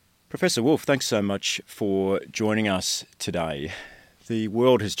Professor Wolf, thanks so much for joining us today. The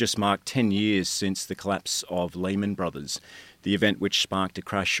world has just marked 10 years since the collapse of Lehman Brothers, the event which sparked a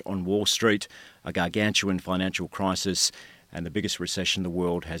crash on Wall Street, a gargantuan financial crisis, and the biggest recession the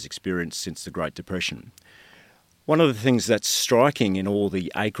world has experienced since the Great Depression. One of the things that's striking in all the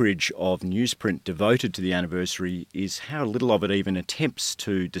acreage of newsprint devoted to the anniversary is how little of it even attempts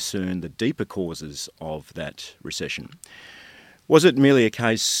to discern the deeper causes of that recession. Was it merely a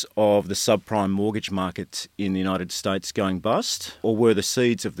case of the subprime mortgage market in the United States going bust, or were the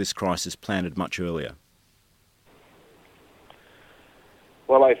seeds of this crisis planted much earlier?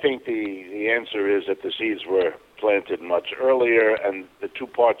 Well, I think the answer is that the seeds were planted much earlier, and the two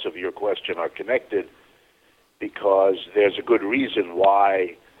parts of your question are connected because there's a good reason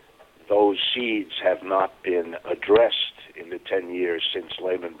why those seeds have not been addressed in the 10 years since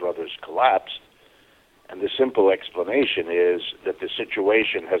Lehman Brothers collapsed. And the simple explanation is that the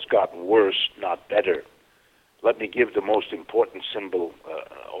situation has gotten worse, not better. Let me give the most important single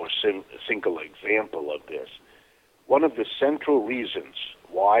example of this. One of the central reasons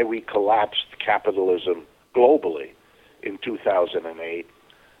why we collapsed capitalism globally in 2008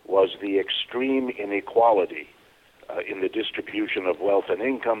 was the extreme inequality in the distribution of wealth and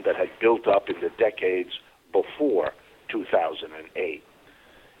income that had built up in the decades before 2008.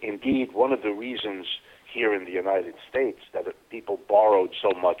 Indeed, one of the reasons here in the United States that people borrowed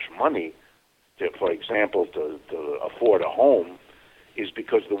so much money, for example, to afford a home, is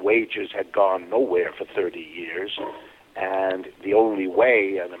because the wages had gone nowhere for 30 years, and the only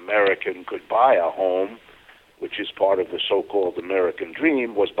way an American could buy a home, which is part of the so-called American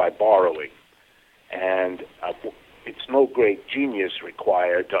dream, was by borrowing. And it's no great genius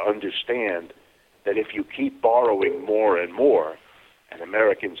required to understand that if you keep borrowing more and more, and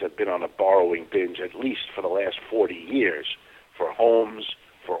Americans have been on a borrowing binge at least for the last 40 years for homes,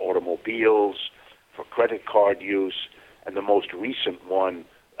 for automobiles, for credit card use, and the most recent one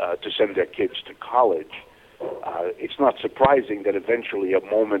to send their kids to college. It's not surprising that eventually a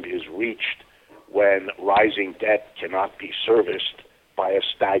moment is reached when rising debt cannot be serviced by a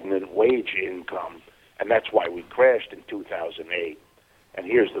stagnant wage income. And that's why we crashed in 2008. And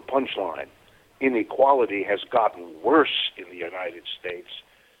here's the punchline. Inequality has gotten worse in the United States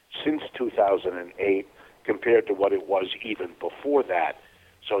since 2008 compared to what it was even before that.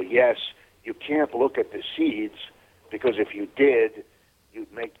 So yes, you can't look at the seeds, because if you did,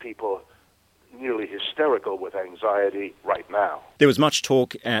 you'd make people nearly hysterical with anxiety right now. There was much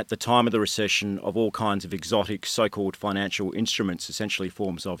talk at the time of the recession of all kinds of exotic so-called financial instruments, essentially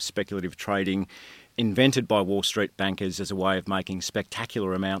forms of speculative trading, invented by Wall Street bankers as a way of making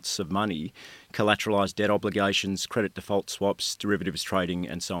spectacular amounts of money, collateralised debt obligations, credit default swaps, derivatives trading,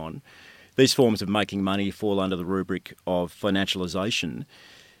 and so on. These forms of making money fall under the rubric of financialisation.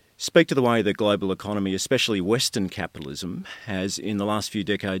 Speak to the way the global economy, especially Western capitalism, has in the last few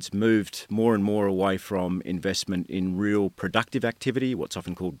decades moved more and more away from investment in real productive activity, what's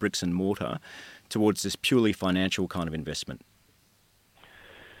often called bricks and mortar, towards this purely financial kind of investment.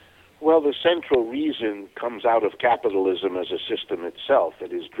 Well, the central reason comes out of capitalism as a system itself.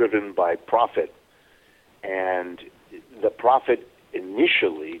 It is driven by profit. And the profit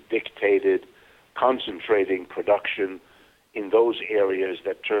initially dictated concentrating production in those areas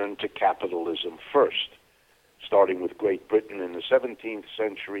that turned to capitalism first, starting with Great Britain in the 17th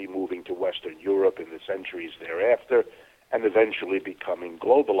century, moving to Western Europe in the centuries thereafter, and eventually becoming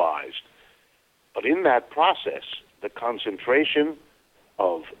globalized. But in that process, the concentration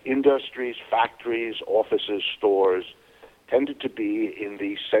of industries, factories, offices, stores tended to be in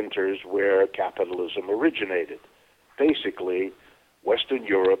the centers where capitalism originated, basically Western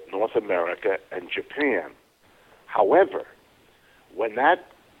Europe, North America, and Japan. However, when that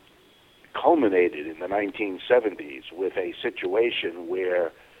culminated in the 1970s with a situation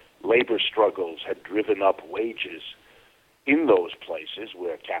where labor struggles had driven up wages in those places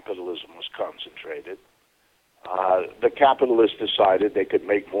where capitalism was concentrated, the capitalists decided they could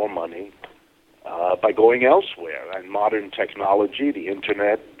make more money by going elsewhere. And modern technology, the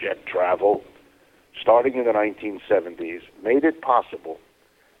internet, jet travel, starting in the 1970s, made it possible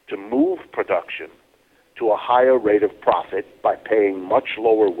to move production to a higher rate of profit by paying much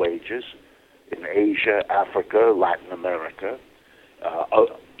lower wages in Asia, Africa, Latin America,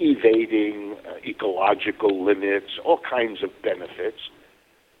 evading ecological limits, all kinds of benefits.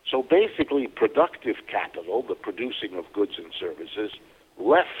 So basically, productive capital, the producing of goods and services,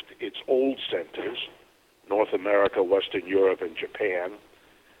 left its old centers, North America, Western Europe, and Japan,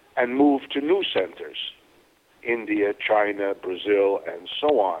 and moved to new centers, India, China, Brazil, and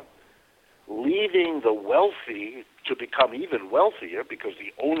so on, leaving the wealthy to become even wealthier because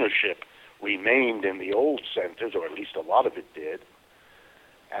the ownership remained in the old centers, or at least a lot of it did.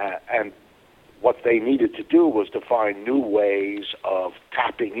 And what they needed to do was to find new ways of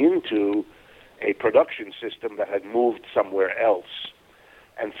tapping into a production system that had moved somewhere else.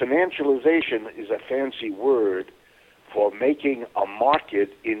 And financialization is a fancy word for making a market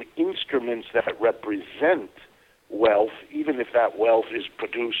in instruments that represent wealth, even if that wealth is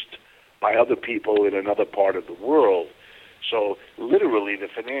produced by other people in another part of the world. So literally, the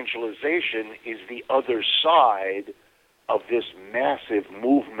financialization is the other side of this massive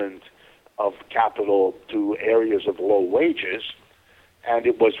movement of capital to areas of low wages, and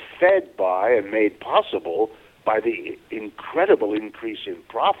it was fed by and made possible by the incredible increase in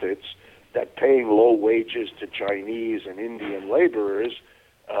profits that paying low wages to Chinese and Indian laborers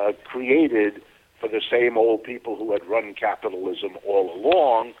created for the same old people who had run capitalism all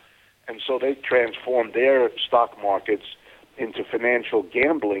along. And so they transformed their stock markets into financial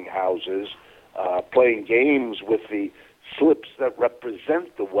gambling houses, playing games with the slips that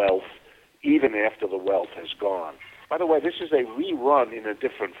represent the wealth even after the wealth has gone. By the way, this is a rerun in a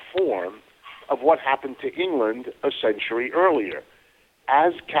different form of what happened to England a century earlier.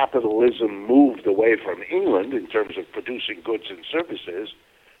 As capitalism moved away from England in terms of producing goods and services,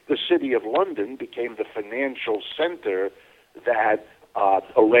 the City of London became the financial center that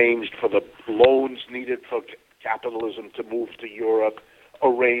arranged for the loans needed for capitalism to move to Europe,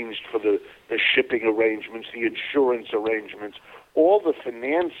 arranged for the shipping arrangements, the insurance arrangements, all the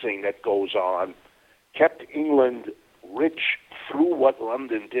financing that goes on kept England rich through what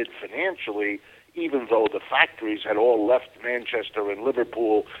London did financially, even though the factories had all left Manchester and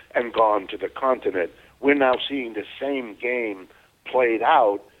Liverpool and gone to the continent. We're now seeing the same game played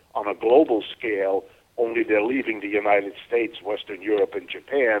out on a global scale, only they're leaving the United States, Western Europe, and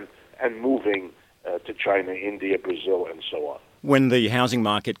Japan and moving to China, India, Brazil, and so on. When the housing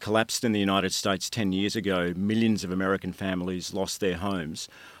market collapsed in the United States 10 years ago, millions of American families lost their homes.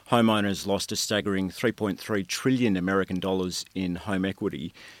 Homeowners lost a staggering $3.3 trillion American dollars in home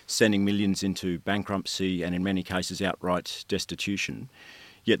equity, sending millions into bankruptcy and in many cases outright destitution.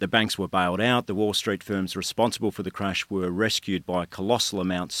 Yet the banks were bailed out. The Wall Street firms responsible for the crash were rescued by colossal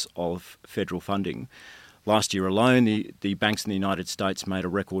amounts of federal funding. Last year alone, the banks in the United States made a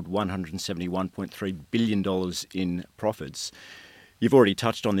record $171.3 billion in profits. You've already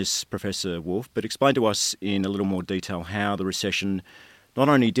touched on this, Professor Wolf, but explain to us in a little more detail how the recession not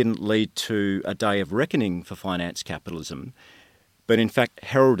only didn't lead to a day of reckoning for finance capitalism, but in fact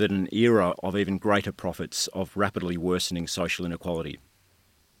heralded an era of even greater profits of rapidly worsening social inequality.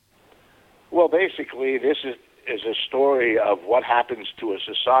 Well, basically, this is a story of what happens to a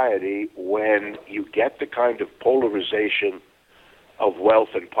society when you get the kind of polarization of wealth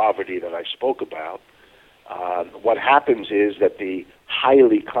and poverty that I spoke about. What happens is that the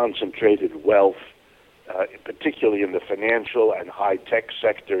highly concentrated wealth, particularly in the financial and high-tech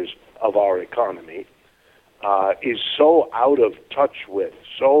sectors of our economy, is so out of touch with,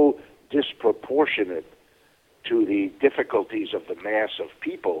 so disproportionate to the difficulties of the mass of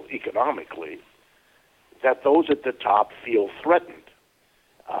people economically, that those at the top feel threatened.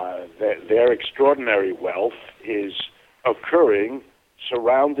 Their extraordinary wealth is occurring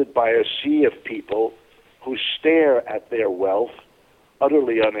surrounded by a sea of people who stare at their wealth,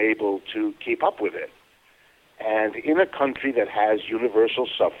 utterly unable to keep up with it. And in a country that has universal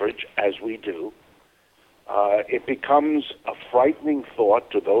suffrage, as we do, it becomes a frightening thought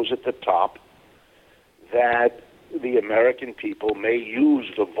to those at the top that the American people may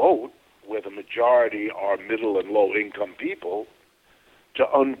use the vote, where the majority are middle and low income people, to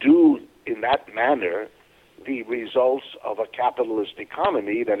undo in that manner the results of a capitalist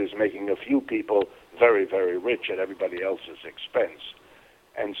economy that is making a few people very, very rich at everybody else's expense.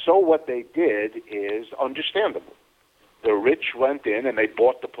 And so what they did is understandable. The rich went in and they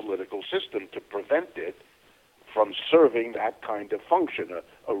bought the political system to prevent it from serving that kind of function,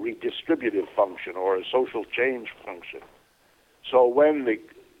 a redistributive function or a social change function. So when the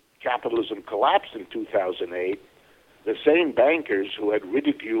capitalism collapsed in 2008, the same bankers who had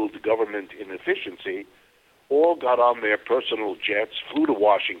ridiculed government inefficiency all got on their personal jets, flew to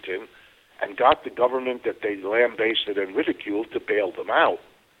Washington, and got the government that they lambasted and ridiculed to bail them out.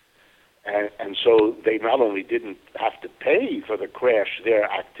 And so they not only didn't have to pay for the crash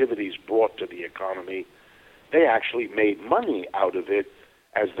their activities brought to the economy, they actually made money out of it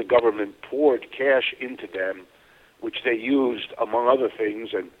as the government poured cash into them, which they used, among other things,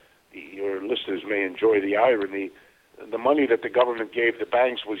 and your listeners may enjoy the irony, the money that the government gave the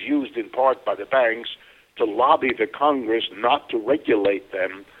banks was used in part by the banks to lobby the Congress not to regulate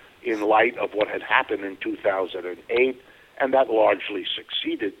them in light of what had happened in 2008, and that largely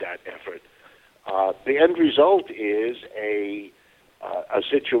succeeded that effort. The end result is a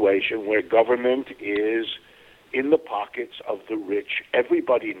situation where government is in the pockets of the rich.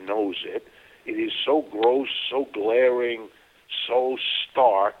 Everybody knows it. It is so gross, so glaring, so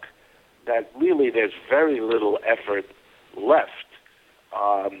stark that really there's very little effort left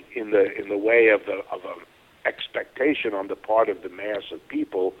in the way of an expectation on the part of the mass of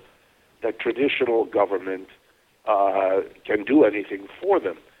people that traditional government can do anything for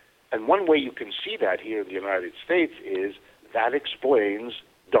them. And one way you can see that here in the United States is that explains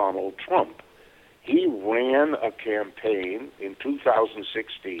Donald Trump. He ran a campaign in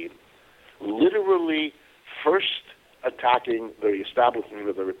 2016, literally first attacking the establishment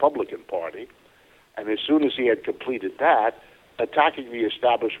of the Republican Party, and as soon as he had completed that, attacking the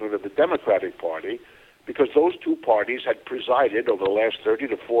establishment of the Democratic Party, because those two parties had presided over the last 30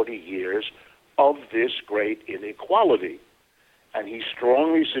 to 40 years of this great inequality. And he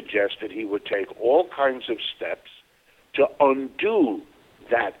strongly suggested he would take all kinds of steps to undo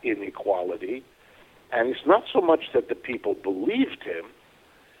that inequality. And it's not so much that the people believed him,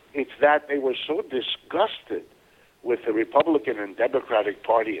 it's that they were so disgusted with the Republican and Democratic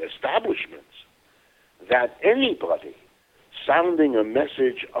Party establishments that anybody sounding a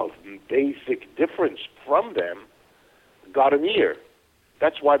message of basic difference from them got an ear.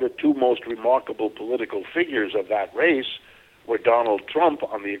 That's why the two most remarkable political figures of that race were Donald Trump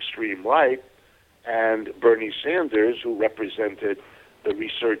on the extreme right and Bernie Sanders, who represented the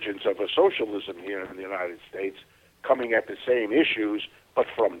resurgence of a socialism here in the United States, coming at the same issues, but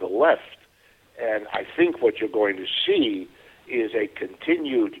from the left. And I think what you're going to see is a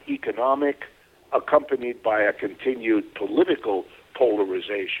continued economic, accompanied by a continued political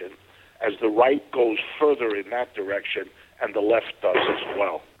polarization, as the right goes further in that direction and the left does as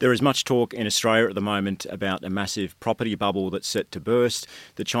well. There is much talk in Australia at the moment about a massive property bubble that's set to burst.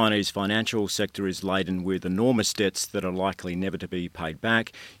 The Chinese financial sector is laden with enormous debts that are likely never to be paid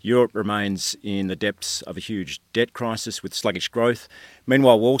back. Europe remains in the depths of a huge debt crisis with sluggish growth.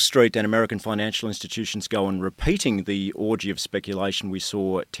 Meanwhile, Wall Street and American financial institutions go on repeating the orgy of speculation we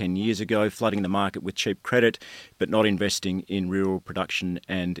saw 10 years ago, flooding the market with cheap credit, but not investing in real production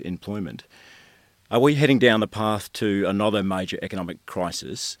and employment. Are we heading down the path to another major economic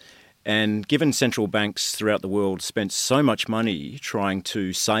crisis? And given central banks throughout the world spent so much money trying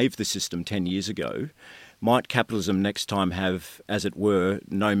to save the system 10 years ago, might capitalism next time have, as it were,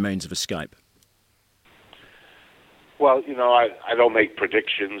 no means of escape? Well, I don't make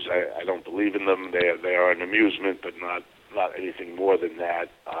predictions. I don't believe in them. They are an amusement, but not anything more than that.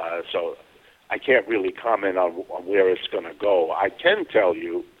 So I can't really comment on where it's going to go. I can tell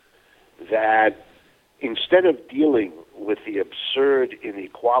you that instead of dealing with the absurd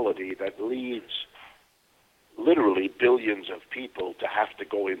inequality that leads literally billions of people to have to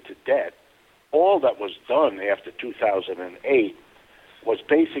go into debt, all that was done after 2008 was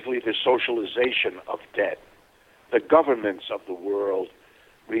basically the socialization of debt. The governments of the world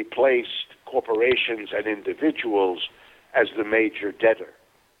replaced corporations and individuals as the major debtor.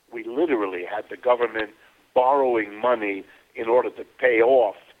 We literally had the government borrowing money in order to pay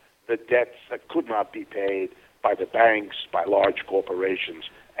off the debts that could not be paid by the banks, by large corporations,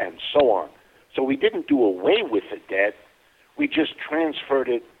 and so on. So we didn't do away with the debt. We just transferred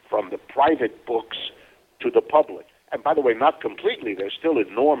it from the private books to the public. And by the way, not completely. There's still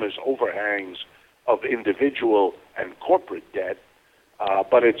enormous overhangs of individual and corporate debt,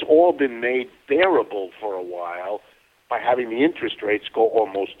 but it's all been made bearable for a while by having the interest rates go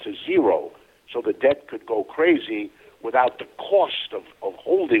almost to zero. So the debt could go crazy without the cost of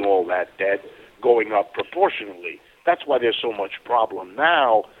holding all that debt going up proportionally. That's why there's so much problem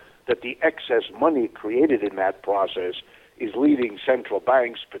now, that the excess money created in that process is leading central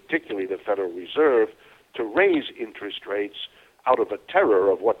banks, particularly the Federal Reserve, to raise interest rates out of a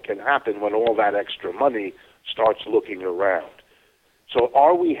terror of what can happen when all that extra money starts looking around. So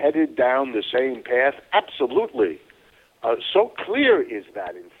are we headed down the same path? Absolutely. So clear is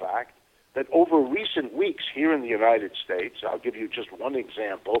that, in fact, that over recent weeks here in the United States, I'll give you just one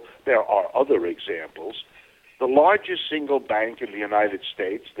example, there are other examples, the largest single bank in the United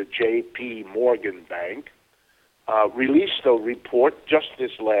States, the J.P. Morgan Bank, released a report just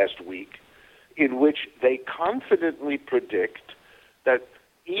this last week in which they confidently predict that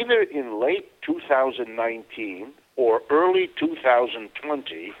either in late 2019 or early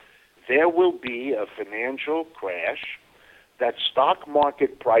 2020, there will be a financial crash, that stock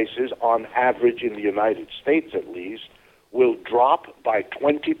market prices, on average in the United States at least, will drop by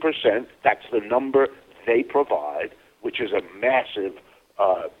 20%. That's the number they provide, which is a massive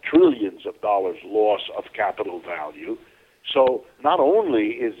trillions of dollars loss of capital value. So not only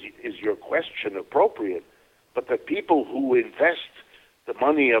is your question appropriate, but the people who invest the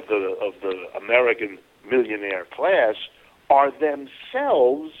money of the American millionaire class are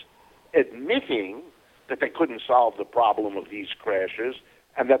themselves admitting that they couldn't solve the problem of these crashes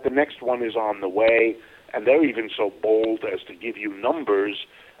and that the next one is on the way. And they're even so bold as to give you numbers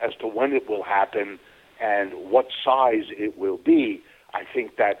as to when it will happen and what size it will be. I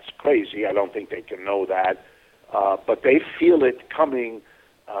think that's crazy. I don't think they can know that. But they feel it coming,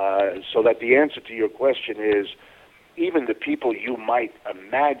 so that the answer to your question is even the people you might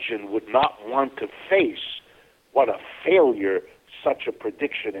imagine would not want to face what a failure such a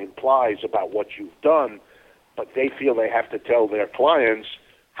prediction implies about what you've done, but they feel they have to tell their clients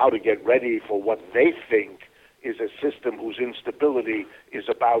how to get ready for what they think is a system whose instability is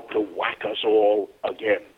about to whack us all again.